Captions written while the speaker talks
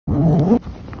Hey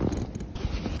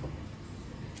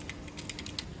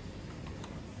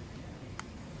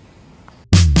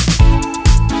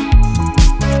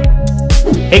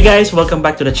guys, welcome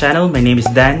back to the channel. My name is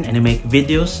Dan and I make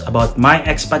videos about my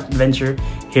expat adventure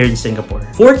here in Singapore.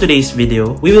 For today's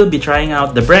video, we will be trying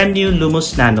out the brand new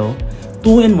LUMOS Nano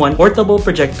 2-in-1 portable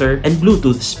projector and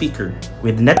Bluetooth speaker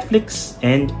with Netflix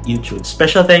and YouTube.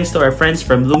 Special thanks to our friends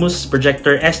from LUMOS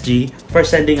Projector SG for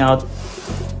sending out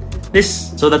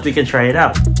this so that we can try it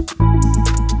out.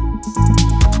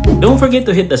 Don't forget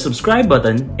to hit the subscribe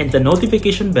button and the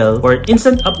notification bell for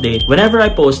instant update whenever I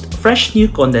post fresh new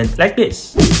content like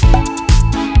this.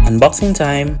 Unboxing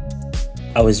time!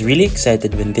 I was really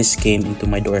excited when this came into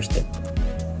my doorstep.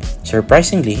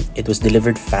 Surprisingly, it was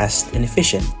delivered fast and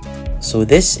efficient. So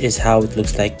this is how it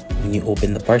looks like when you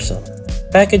open the parcel.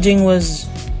 Packaging was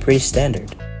pretty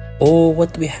standard. Oh,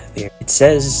 what do we have here? It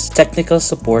says technical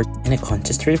support and a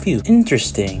contest review.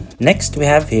 Interesting. Next we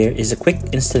have here is a quick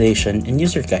installation and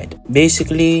user guide.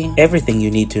 Basically, everything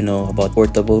you need to know about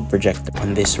portable projector.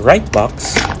 On this right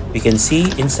box, we can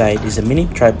see inside is a mini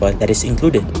tripod that is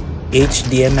included.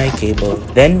 HDMI cable.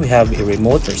 Then we have a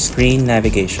remote or screen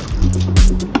navigation.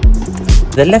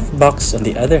 The left box on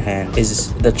the other hand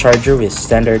is the charger with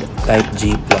standard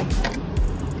Type-G plug.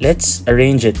 Let's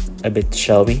arrange it a bit,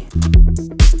 shall we?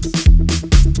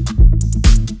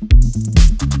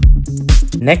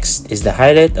 Next is the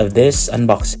highlight of this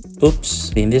unboxing. Oops,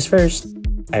 clean this first.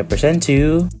 I present to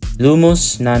you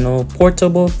LUMOS Nano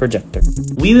Portable Projector.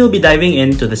 We will be diving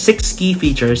into the 6 key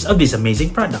features of this amazing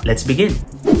product. Let's begin.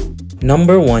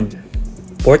 Number 1.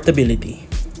 Portability.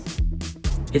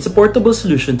 It's a portable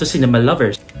solution to cinema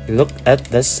lovers. Look at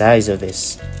the size of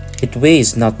this. It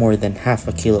weighs not more than half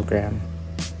a kilogram.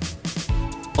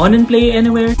 On and play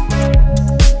anywhere,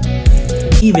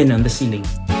 even on the ceiling.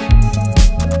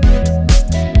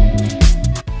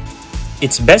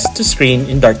 It's best to screen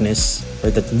in darkness for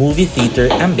that movie theater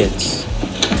ambience.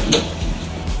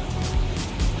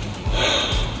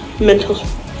 Mental.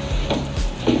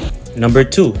 Number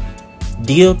 2.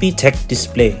 DLP Tech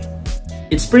Display.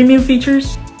 Its premium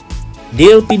features: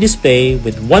 DLP display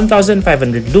with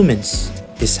 1500 lumens.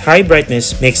 This high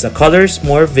brightness makes the colors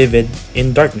more vivid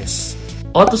in darkness.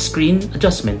 Auto screen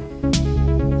adjustment.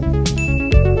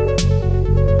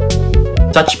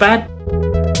 Touchpad.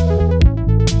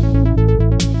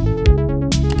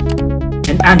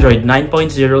 And Android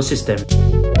 9.0 system.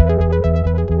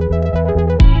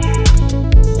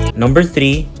 Number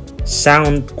 3.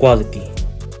 Sound quality.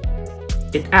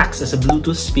 It acts as a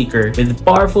Bluetooth speaker with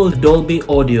powerful Dolby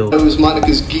audio. I was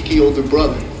Monica's geeky older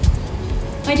brother.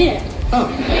 I did.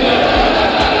 Oh.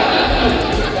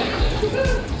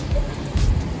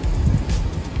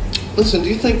 Listen, do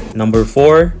you think... Number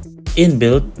 4.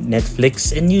 Inbuilt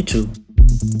Netflix and YouTube.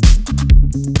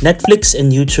 Netflix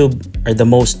and YouTube are the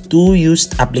most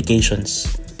used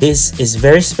applications. This is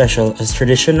very special as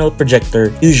traditional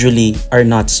projector usually are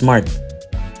not smart.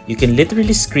 You can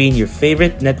literally screen your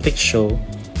favorite Netflix show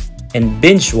and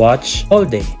binge watch all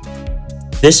day.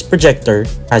 This projector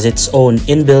has its own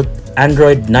inbuilt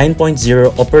Android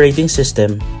 9.0 operating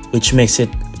system, which makes it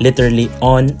literally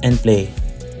on and play.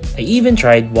 I even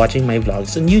tried watching my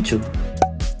vlogs on YouTube.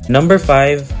 Number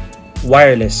 5.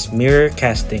 Wireless mirror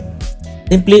casting.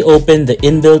 Simply open the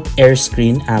inbuilt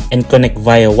AirScreen app and connect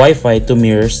via Wi-Fi to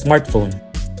mirror smartphone.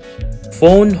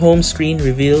 Phone home screen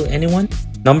reveal, anyone?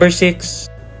 Number 6.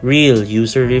 Real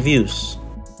user reviews.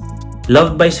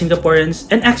 Loved by Singaporeans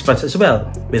and expats as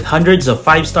well, with hundreds of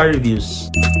 5-star reviews.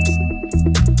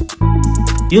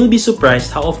 You'll be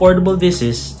surprised how affordable this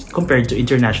is compared to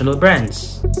international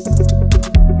brands.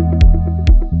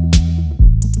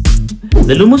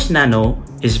 The LUMOS Nano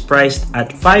is priced at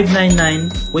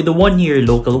 $599 with a 1-year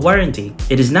local warranty.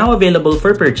 It is now available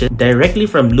for purchase directly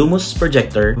from LUMOS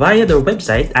Projector via their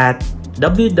website at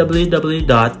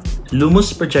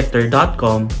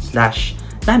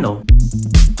www.lumosprojector.com/nano.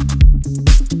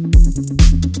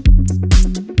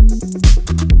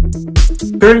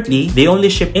 Currently, they only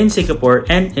ship in Singapore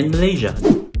and in Malaysia.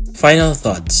 Final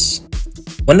thoughts.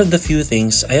 One of the few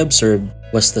things I observed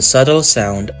was the subtle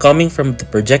sound coming from the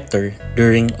projector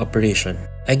during operation.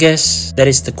 I guess that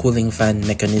is the cooling fan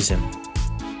mechanism.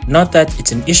 Not that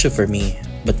it's an issue for me,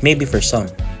 but maybe for some.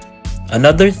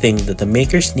 Another thing that the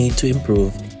makers need to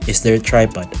improve is their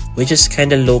tripod, which is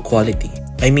kinda low quality.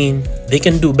 I mean, they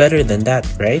can do better than that,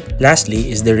 right? Lastly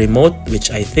is the remote,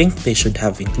 which I think they should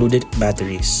have included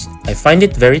batteries. I find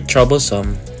it very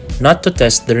troublesome not to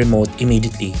test the remote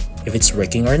immediately if it's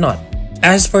working or not.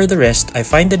 As for the rest, I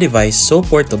find the device so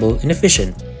portable and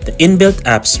efficient. The inbuilt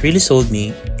apps really sold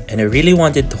me, and I really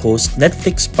wanted to host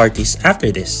Netflix parties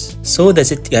after this. So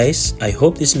that's it guys, I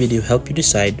hope this video helped you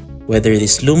decide whether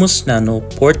this LUMOS Nano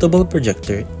portable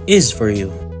projector is for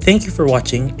you. Thank you for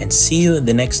watching and see you in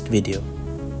the next video.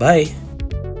 Bye!